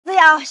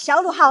呀，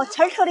销路好，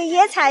村头的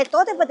野菜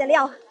多得不得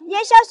了。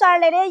野小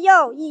蒜那里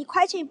有1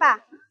块钱一把。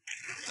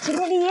今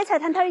天的野菜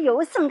摊摊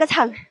又是那么个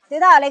长。对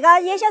的，那个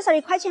野小蒜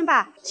1块钱一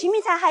把，青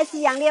米菜还是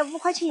一样的5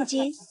块钱一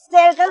斤，折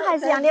耳根还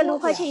是一样的6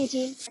块钱一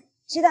斤。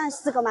鸡蛋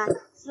10个吗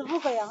？15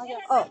个呀，好像。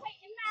哦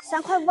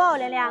，3块5，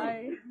亮亮。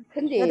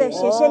肯定。对，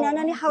谢谢亮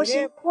亮的好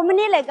心。我们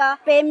的那个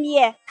白米，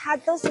它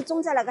都是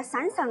种在那个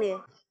山上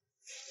的。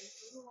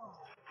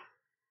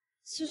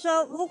是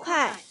说5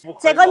块，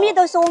这个米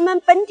都是我们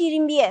本地的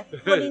米，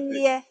柏林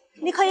的，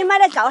你可以买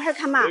来照下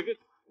看嘛。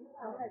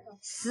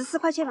40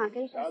块钱嘛，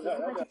给你说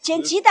40块钱。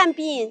煎鸡蛋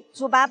饼、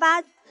猪粑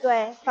粑，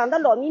对，放到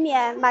糯米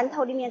面、馒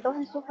头里面都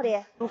很舒服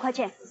的，5块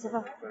钱，师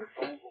傅。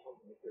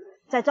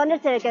再装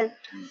点折耳根，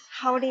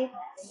好的。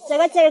这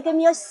个折耳根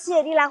没有洗，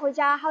你拿回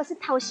家好生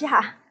淘洗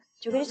哈，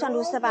就给你算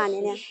60吧，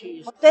亮亮。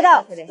对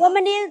的，我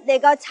们的那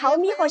个糙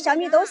米和小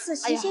米都是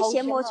新鲜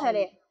现磨出来的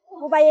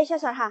，5把野小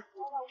蒜哈。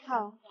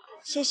好。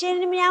谢谢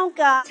你们2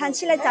个长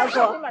期来照顾，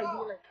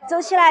走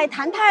起来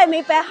摊摊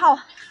没摆好，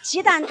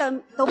鸡蛋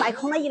都卖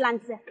空了1篮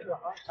子。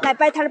来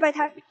摆摊儿摆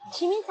摊儿，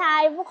青米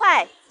菜5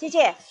块，姐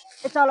姐，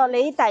糟了，那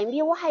一袋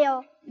米我还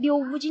要留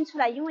5斤出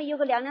来，因为有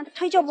个亮亮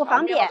腿脚不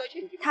方便，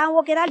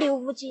我给他留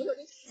5斤。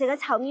这个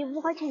糙米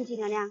5块钱一斤，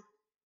亮亮。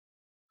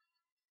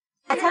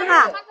大餐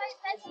哈。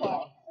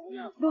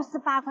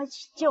68块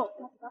9，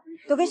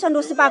都给你算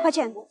68块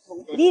钱。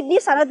你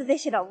算了就这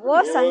些了，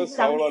我算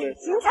账，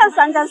经常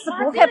算账是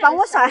顾客帮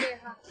我算。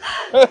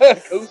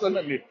口算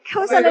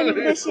能力不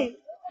得行。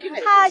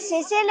好，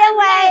谢谢2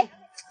位，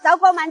照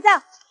顾慢走，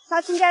少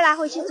吃点拿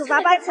回去做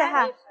粑粑吃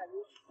哈。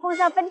红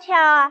烧粉条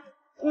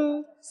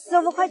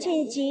，15块钱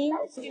一斤，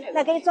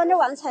来给你装点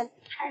旺城。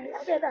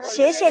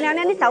谢谢亮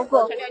亮的照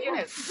顾。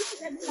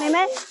妹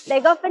妹，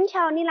那个粉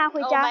条你拿回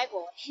家，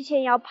提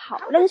前要泡，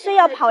冷水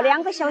要泡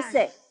2个小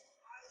时。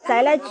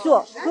再来煮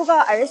个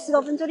20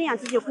多分钟的样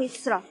子就可以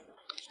吃了。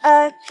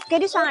给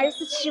你算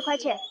27块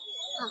钱，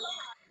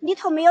里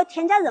头没有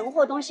添加任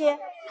何东西，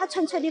它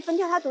纯粹的粉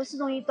条它都是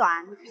容易断。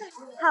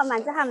好，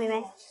慢着哈，妹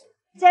妹。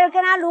折耳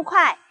根6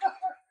块，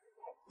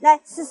来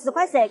14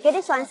块4，给你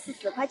算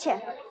14块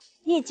钱。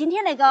咦，今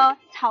天那个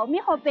糙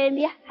米和白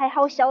米还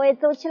好笑诶，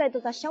走起来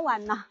都遭小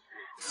完了，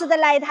吃得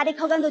来它的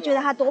口感都觉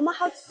得它多么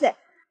好吃。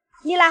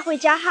你拿回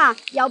家哈，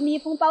要密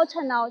封保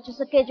存哦，就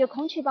是隔绝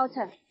空气保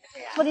存。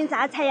涪陵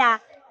榨菜呀。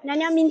亮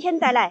亮明天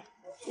带来，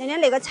亮亮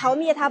那个糙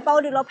米它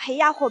保留了胚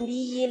芽和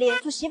米液的，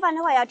煮稀饭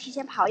的话要提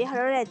前泡一会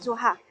儿来煮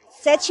哈。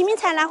这青米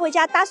菜拿回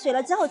家打碎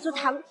了之后煮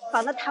汤，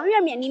放到汤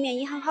圆面里面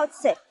也很好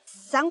吃。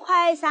3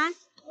块3，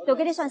都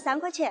给你算3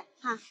块钱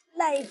哈。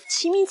来，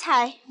青米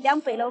菜2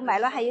倍了，卖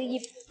了还有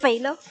1倍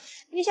了。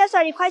野小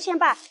蒜1块钱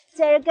吧，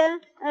折耳根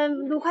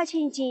6块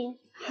钱一斤。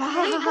好。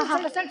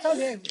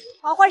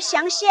花花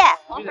香鲜，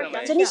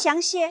真的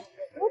香鲜。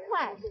5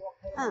块。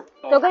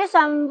都给你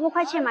算5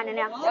块钱嘛，亮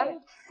亮。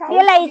你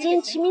来1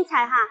斤青米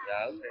菜哈。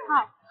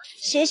好，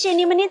谢谢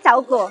你们的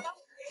照顾。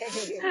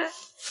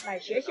来，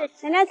谢谢。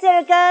亮亮折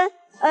耳根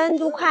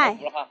6块，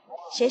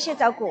谢谢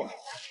照顾。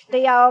都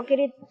要给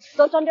你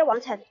多装点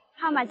旺城。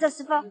好，慢走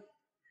师傅。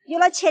有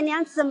了前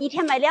2次一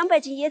天卖200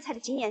斤野菜的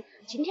经验，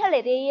今天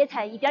来的野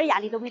菜一点压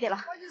力都没得了。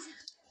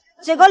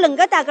这个恁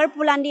个大根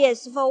不难的，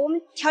师傅，我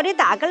们挑的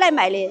大根来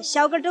卖的，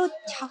小根都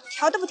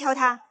挑都不挑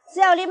它。只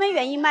要你们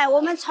愿意买，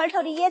我们村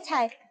头的野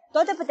菜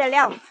多得不得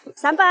了。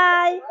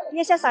300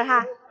野小蒜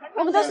哈，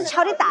我们都是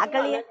挑的大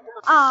根的。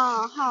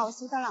好，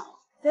收到了。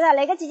对了，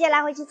那个姐姐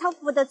拿回去炒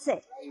骨头吃，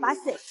巴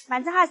适。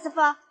慢着哈，师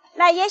傅。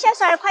来，野小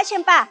蒜2块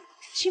钱把，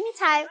青米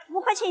菜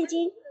5块钱一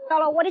斤。到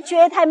了，我的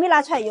蕨台没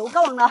拿出来，又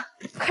搞忘了。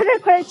快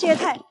点蕨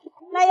台。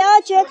来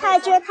哟，蕨台，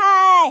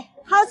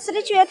好吃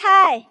的蕨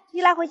台，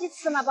你拿回去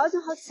吃嘛，保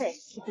证好吃。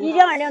1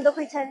两2两都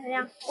可以吃。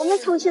我们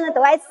重庆人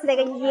都爱吃那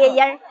个叶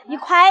叶，1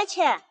块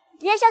钱。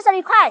野小蒜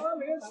1块，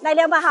来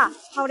2把哈。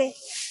好的，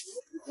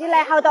你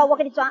来好多我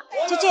给你装。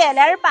姐姐，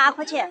那8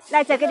块钱，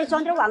来再给你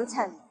装点旺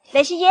城。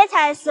那些野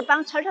菜是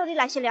帮村头的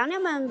那些亮亮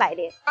们卖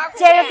的，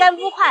折耳根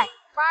5块。8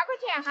块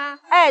钱哈。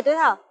哎，对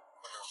头。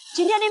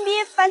今天的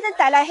米反正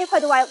带来很快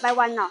都卖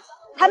完了，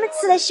他们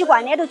吃得习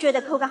惯的都觉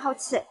得口感好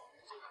吃。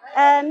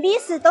米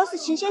都是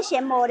新鲜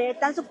现磨的，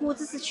但是谷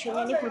子是去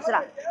年的谷子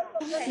了。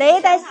那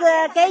一袋是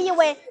给一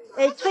位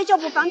腿脚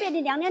不方便的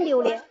亮亮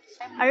留的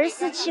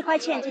，27块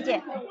钱，姐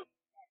姐。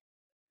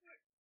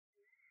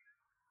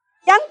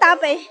2大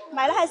倍，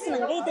卖了还是恁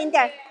个一点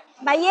点儿。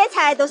卖野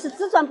菜都是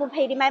只赚不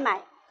赔的买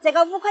卖。这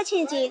个5块钱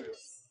一斤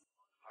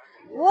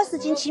，50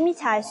斤青米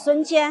菜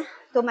瞬间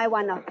都卖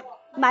完了，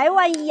卖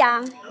完一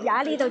样，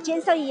压力都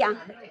减少一样。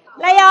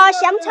来哟，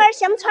香椿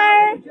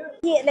儿，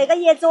那个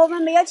叶子我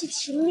们没有去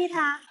清理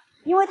它，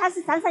因为它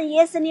是山上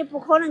野生的，不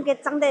可能给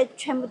长得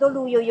全部都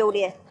绿油油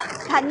的。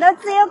蛋豆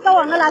子有搞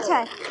忘了拿出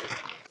来。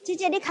姐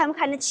姐，你看不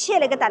看得起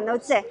那个蛋豆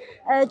子？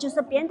就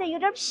是边得有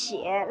点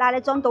撇，拿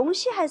来装东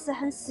西还是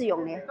很实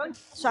用的。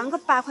算个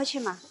8块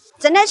钱嘛。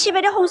正来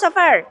700的红烧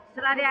粉儿，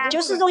是哪里啊？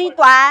就是容易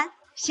断。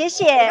谢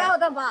谢。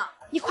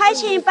1块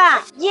钱一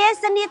把，野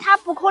生的它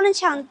不可能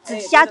像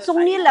自家种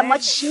的那么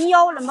清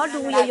幽、那么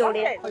绿油油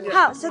的。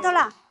好，收到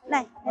了。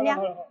来，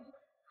亮亮。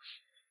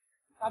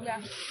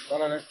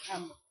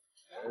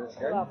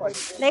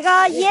那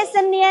个野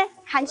生的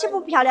看起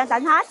不漂亮，但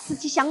是它吃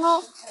起香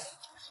哦。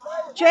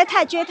蕨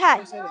台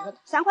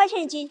，3块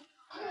钱一斤，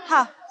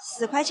好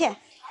，4块钱。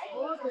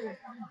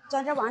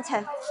装点旺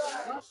城，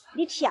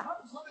你提啊？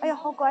哎呦，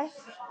好乖。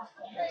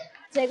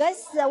这个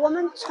是我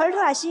们村头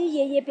那些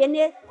爷爷编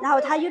的，然后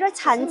它有点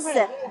残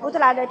次，我都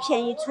拿点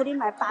便宜处理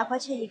卖8块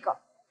钱一个。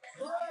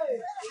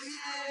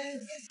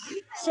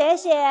谢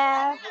谢，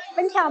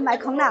粉条卖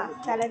空了，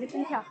再来的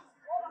粉条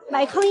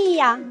卖空一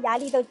样，压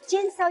力都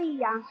减少一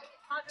样。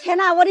天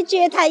哪，我的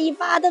蕨台1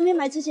把都没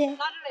卖出去，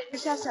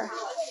小事儿。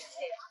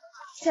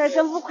12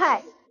根5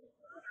块。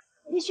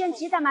你选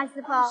鸡蛋吗，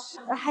师傅？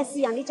还是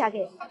一样的价格。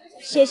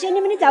谢谢你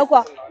们的照顾。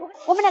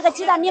我们那个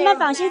鸡蛋你们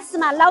放心吃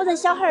嘛，老人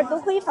小孩都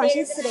可以放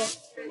心吃的。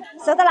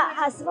收到了，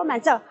好，师傅慢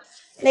走。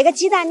那个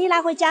鸡蛋你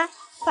拿回家，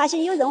发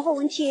现有任何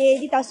问题，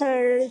你到时候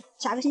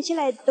下个星期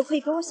来都可以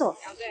跟我说。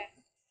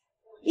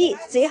咦，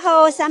最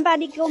后3把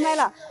你给我买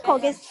了，可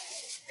给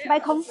买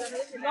空。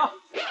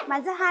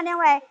慢走哈，2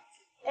位。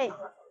哎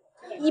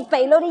，1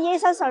倍篓的野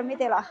烧蒜没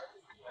得了，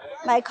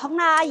卖空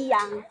啦一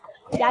样，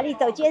压力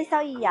都减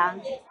少一样。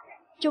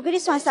就给你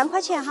算3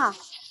块钱哈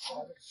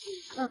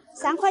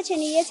，3块钱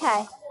的野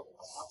菜，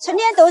春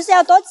天都是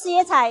要多吃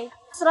野菜，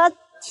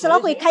吃了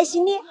会开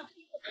心的。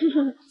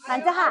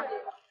慢着哈，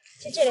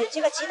姐姐的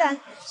几个鸡蛋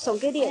送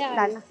给你，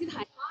来了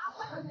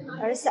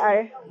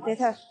，22对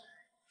头，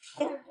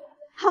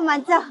好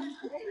慢走，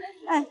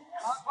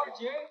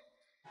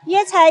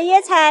野菜，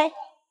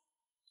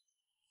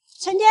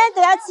春天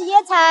都要吃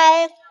野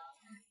菜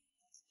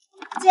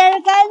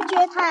，12根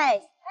蕨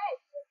台，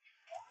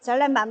这儿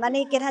来慢慢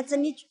的给它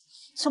整理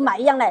出麦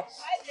样来，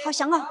好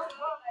香哦！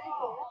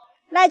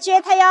来蕨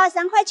台要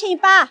3块钱一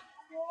把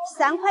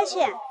，3块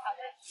钱，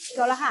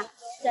够了哈。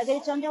再给你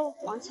装点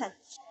旺城，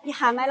一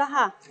下买了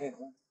哈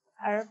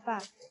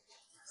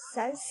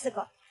，200，30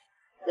个。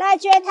来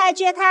蕨台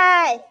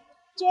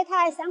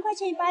，3块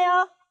钱一把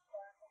哟。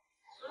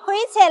可以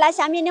撤，那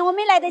下面的我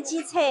没来得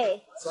及撤。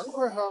3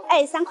块哈。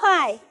哎，3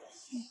块。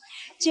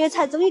蕨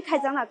台终于开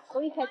张了，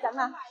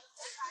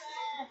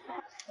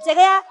这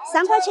个呀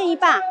，3块钱一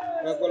把。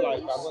来，给我拿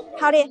一把。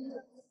好的。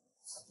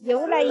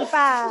又来一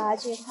把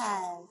蕨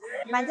台，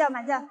慢走。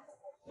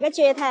这个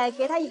蕨台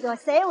给他一个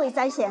C 位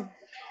展现，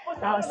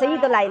然后生意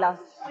都来了。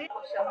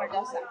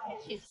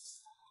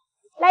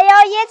来哟，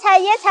野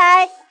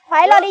菜，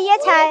快乐的野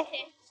菜，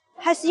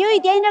还是有一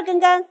点点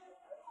根。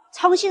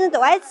重庆人都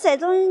爱吃这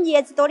种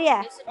叶子多的，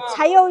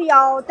菜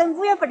要等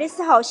5月份的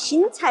时候，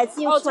新菜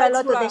只有出来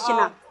了就得行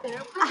了。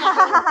哈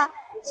哈哈哈！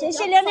谢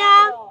谢亮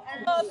亮，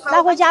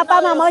拿回家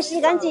把毛毛洗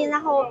干净，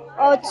然后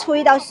出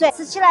一道水，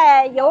吃起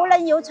来又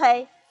嫩又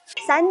脆。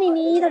山林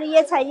里头的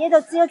野菜也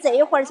都只有这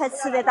一会儿才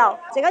吃得到。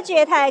这个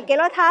蕨台给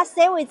了他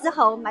3位之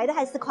后，卖的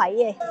还是快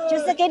耶，就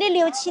是给你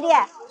留起的。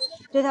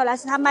对头，那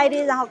是他买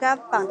的，然后给他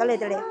放到那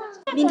点的。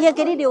明天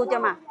给你留点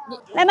嘛。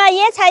来嘛，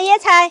野菜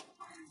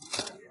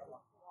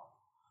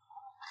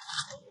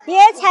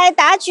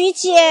大聚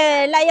集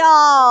来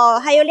哟，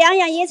还有2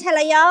样野菜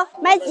了哟。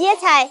买野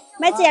菜，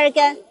买12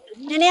根。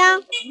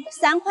亮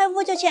3块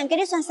59钱，给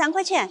你算3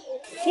块钱，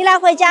你拿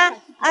回家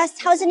啊，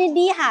好生的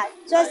理一下，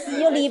主要是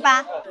有篱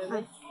笆。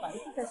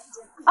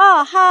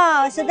哦，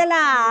好，收到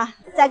啦。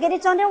再给你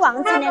装点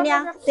旺城，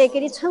亮，得给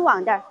你称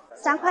旺点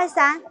，3块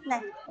3。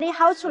来，你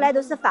好处呢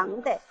都是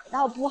放得，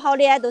然后不好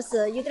的都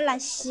是有点难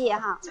洗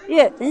哈。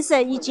哟，真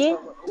是一斤，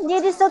你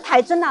的手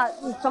太准了，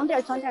装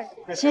点。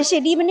谢谢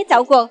你们的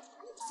照顾。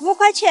5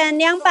块钱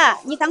2把，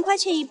你3块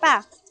钱一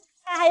把，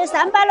还有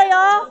3把了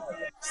哟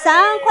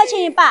，3块钱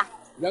一把。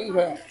2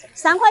块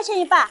，3块钱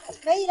一把，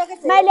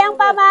买2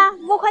把吗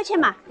？5块钱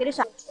嘛，给你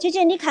算。姐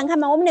姐，你看看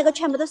嘛，我们那个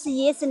全部都是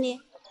野生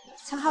的，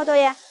称好多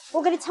呀？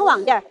我给你称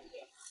旺点儿。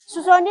叔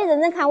叔，你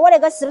认真看我那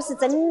个是不是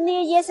真的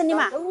野生的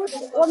嘛？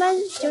我们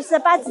就是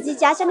把自己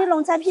家乡的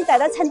农产品带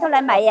到城头来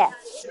卖耶。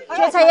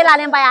蕨菜也拿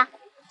2把呀？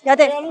要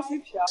得。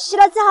洗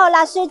了之后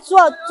拿水煮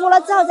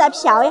了之后再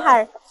漂一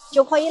下，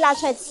就可以拿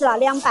出来吃了，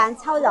凉拌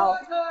炒肉。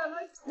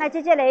来，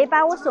姐姐，那一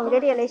把我送给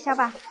你，那小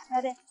把。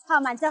要得。好，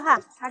慢走哈。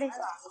好的。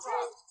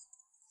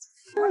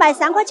卖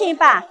3块钱一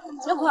把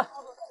，6块。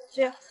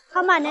是，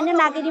好嘛，亮亮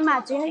拿给你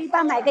嘛，最后一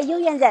把卖给有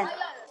缘人。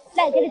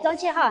来，给你装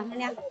起哈，亮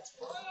亮。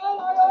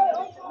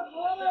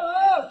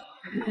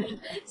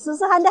叔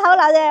叔喊得好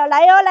闹人，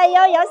来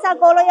哟，要杀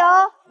锅了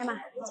哟。来嘛，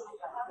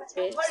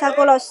杀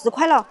锅了4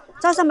块了，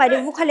早上卖的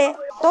5块的，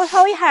多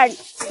偷一会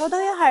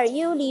儿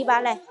有篱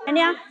笆来。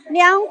亮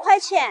亮2块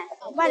钱，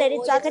我把那里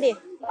抓给你。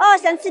哦，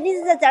上次你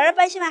是在这儿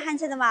摆起卖寒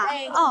碜的嘛？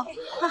哦，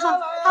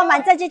好，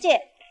慢走姐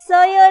姐。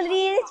所有的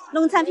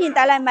农产品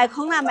带来卖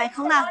空了，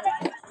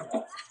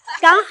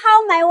刚好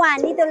卖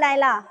完你都来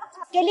了，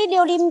给你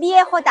留的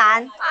米和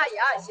蛋。哎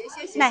呀，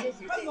谢。来，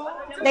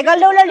那个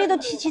篓你都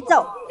提起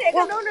走，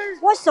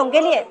我送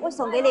给你。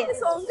送给我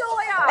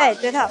呀？哎，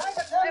对头。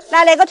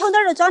来，那个桶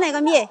就装那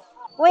个米，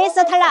我也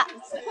收摊了。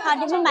好，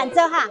你们慢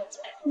走哈，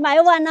卖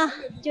完了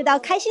就到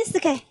开心时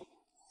刻。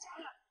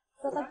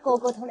走到角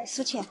角头来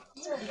数钱，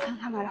你看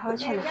看卖了好少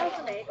钱了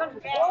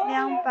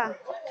？200、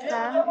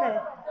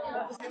300。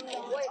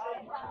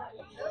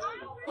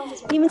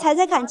你们猜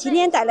猜看，今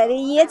天带来的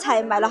野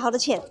菜卖了好多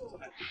钱？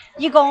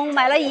一共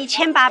卖了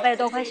1800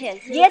多块钱，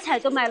野菜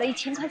都卖了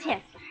1000块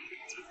钱。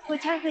回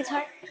圈。